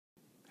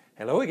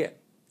Hello again.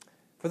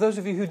 For those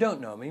of you who don't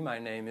know me, my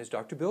name is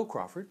Dr. Bill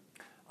Crawford.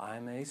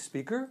 I'm a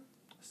speaker,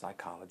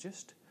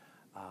 psychologist,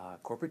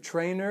 corporate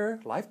trainer,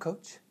 life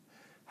coach.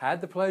 Had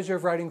the pleasure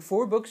of writing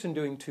 4 books and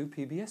doing 2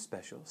 PBS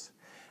specials.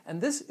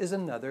 And this is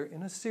another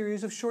in a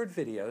series of short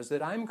videos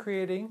that I'm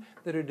creating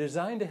that are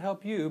designed to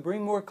help you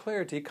bring more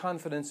clarity,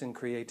 confidence, and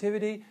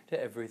creativity to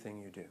everything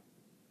you do.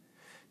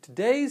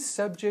 Today's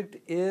subject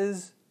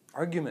is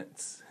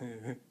arguments.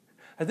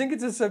 I think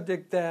it's a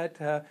subject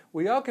that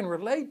we all can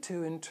relate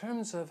to in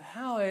terms of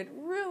how it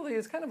really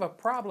is kind of a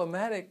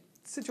problematic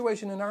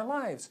situation in our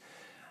lives.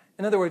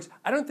 In other words,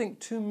 I don't think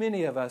too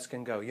many of us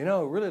can go,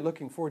 really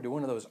looking forward to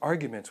one of those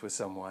arguments with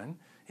someone.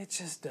 It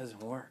just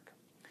doesn't work.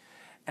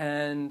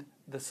 And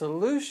the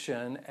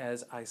solution,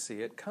 as I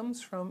see it,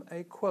 comes from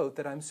a quote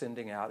that I'm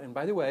sending out. And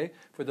by the way,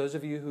 for those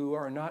of you who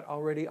are not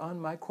already on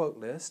my quote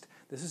list,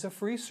 this is a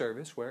free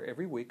service where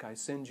every week I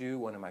send you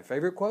one of my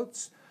favorite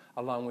quotes,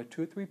 along with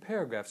 2 or 3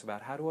 paragraphs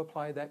about how to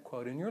apply that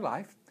quote in your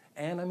life.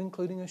 And I'm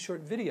including a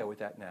short video with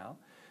that now.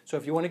 So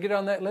if you want to get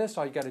on that list,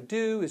 all you got to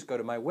do is go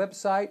to my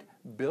website,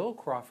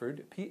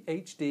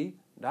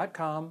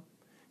 billcrawfordphd.com,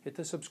 hit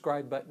the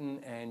subscribe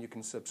button, and you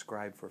can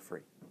subscribe for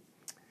free.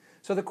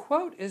 So the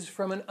quote is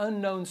from an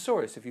unknown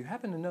source. If you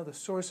happen to know the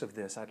source of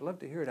this, I'd love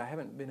to hear it. I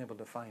haven't been able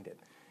to find it.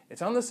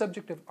 It's on the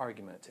subject of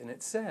argument, and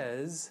it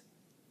says,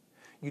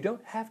 "You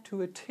don't have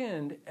to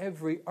attend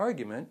every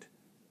argument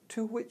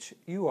to which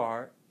you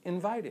are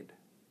invited."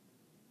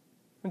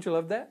 Wouldn't you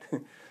love that?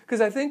 Because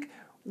I think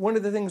one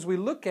of the things we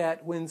look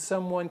at when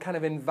someone kind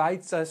of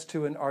invites us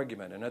to an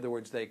argument, in other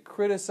words, they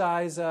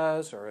criticize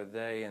us or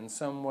they in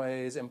some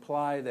ways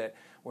imply that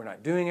we're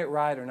not doing it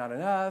right or not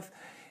enough,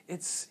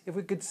 if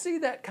we could see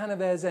that kind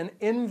of as an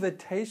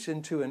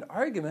invitation to an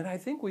argument, I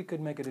think we could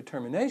make a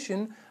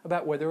determination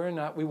about whether or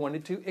not we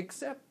wanted to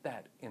accept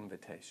that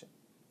invitation.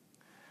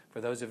 For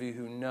those of you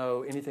who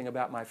know anything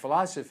about my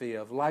philosophy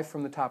of life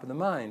from the top of the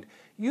mind,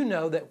 you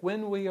know that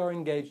when we are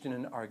engaged in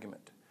an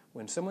argument,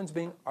 when someone's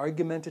being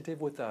argumentative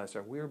with us,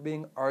 or we're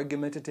being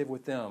argumentative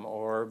with them,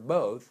 or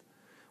both,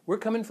 we're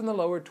coming from the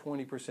lower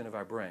 20% of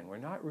our brain. We're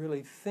not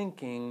really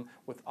thinking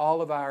with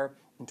all of our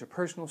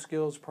interpersonal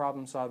skills,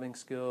 problem-solving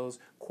skills,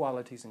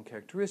 qualities and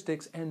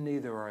characteristics, and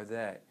neither are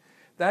they.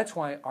 That's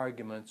why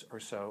arguments are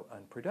so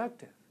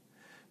unproductive.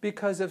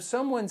 Because if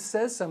someone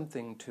says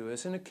something to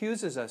us and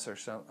accuses us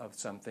of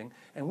something,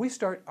 and we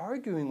start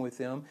arguing with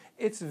them,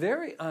 it's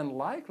very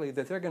unlikely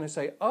that they're going to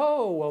say,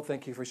 "Oh, well,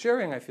 thank you for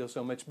sharing. I feel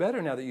so much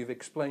better now that you've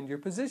explained your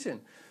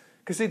position."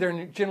 Because see,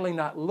 they're generally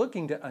not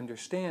looking to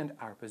understand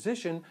our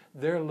position.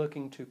 They're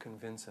looking to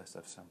convince us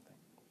of something.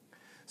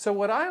 So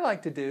what I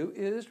like to do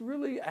is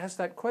really ask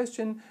that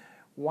question,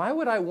 why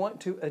would I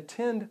want to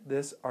attend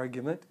this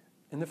argument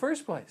in the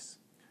first place?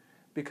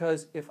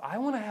 Because if I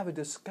want to have a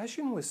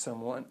discussion with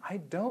someone, I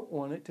don't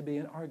want it to be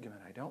an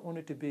argument. I don't want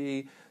it to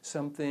be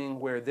something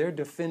where they're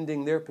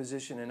defending their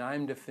position and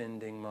I'm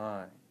defending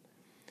mine.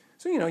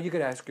 So, you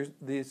could ask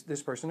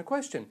this person a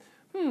question.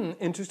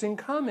 Interesting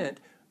comment.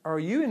 Are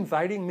you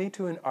inviting me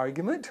to an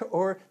argument,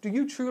 or do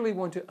you truly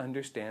want to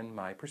understand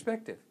my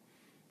perspective?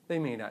 They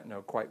may not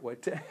know quite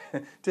what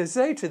to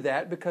say to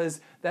that,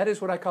 because that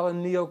is what I call a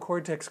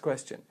neocortex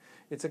question.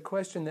 It's a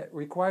question that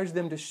requires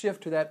them to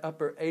shift to that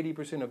upper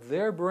 80% of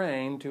their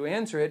brain to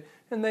answer it,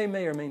 and they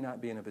may or may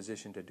not be in a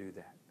position to do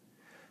that.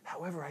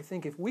 However, I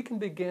think if we can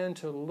begin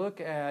to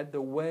look at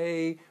the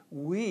way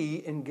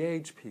we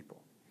engage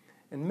people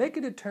and make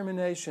a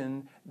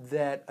determination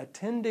that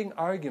attending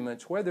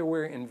arguments, whether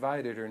we're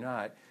invited or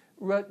not,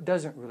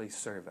 doesn't really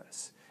serve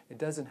us. It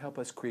doesn't help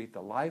us create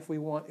the life we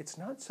want. It's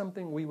not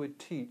something we would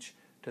teach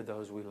to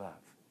those we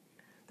love.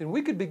 Then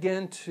we could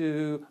begin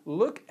to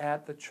look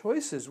at the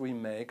choices we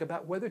make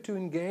about whether to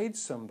engage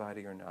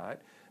somebody or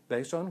not,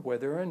 based on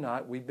whether or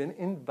not we've been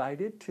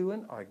invited to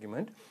an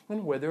argument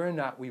and whether or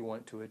not we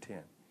want to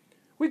attend.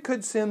 We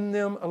could send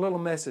them a little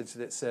message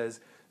that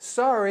says,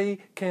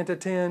 "Sorry, can't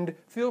attend,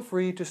 feel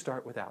free to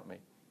start without me,"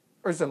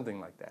 or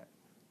something like that.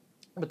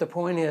 But the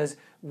point is,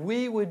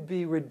 we would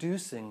be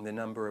reducing the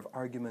number of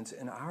arguments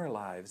in our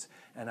lives,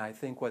 and I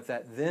think what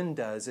that then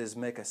does is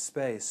make a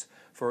space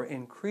for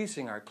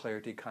increasing our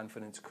clarity,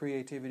 confidence,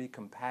 creativity,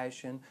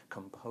 compassion,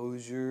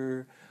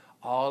 composure,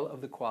 all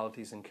of the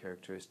qualities and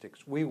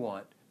characteristics we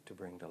want to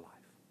bring to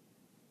life.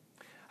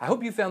 I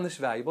hope you found this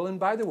valuable, and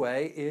by the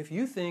way, if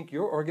you think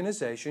your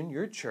organization,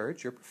 your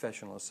church, your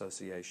professional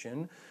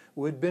association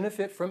would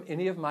benefit from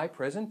any of my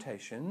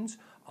presentations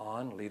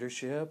on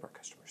leadership or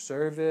customer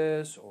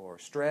service or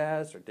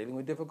stress or dealing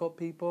with difficult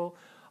people,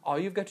 all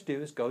you've got to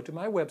do is go to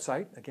my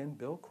website, again,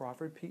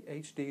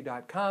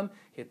 billcrawfordphd.com,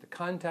 hit the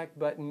contact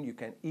button. You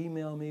can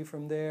email me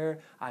from there.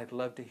 I'd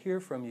love to hear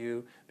from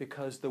you,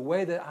 because the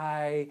way that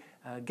I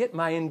get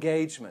my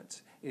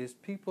engagements is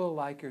people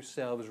like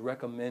yourselves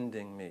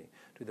recommending me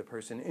to the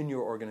person in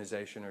your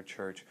organization or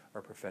church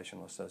or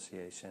professional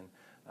association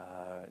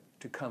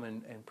to come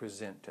and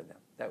present to them.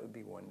 That would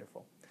be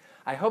wonderful.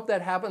 I hope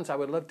that happens. I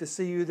would love to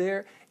see you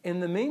there. In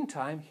the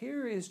meantime,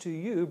 here is to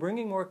you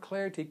bringing more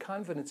clarity,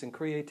 confidence, and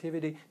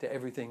creativity to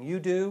everything you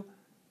do,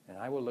 and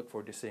I will look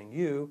forward to seeing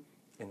you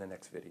in the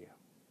next video.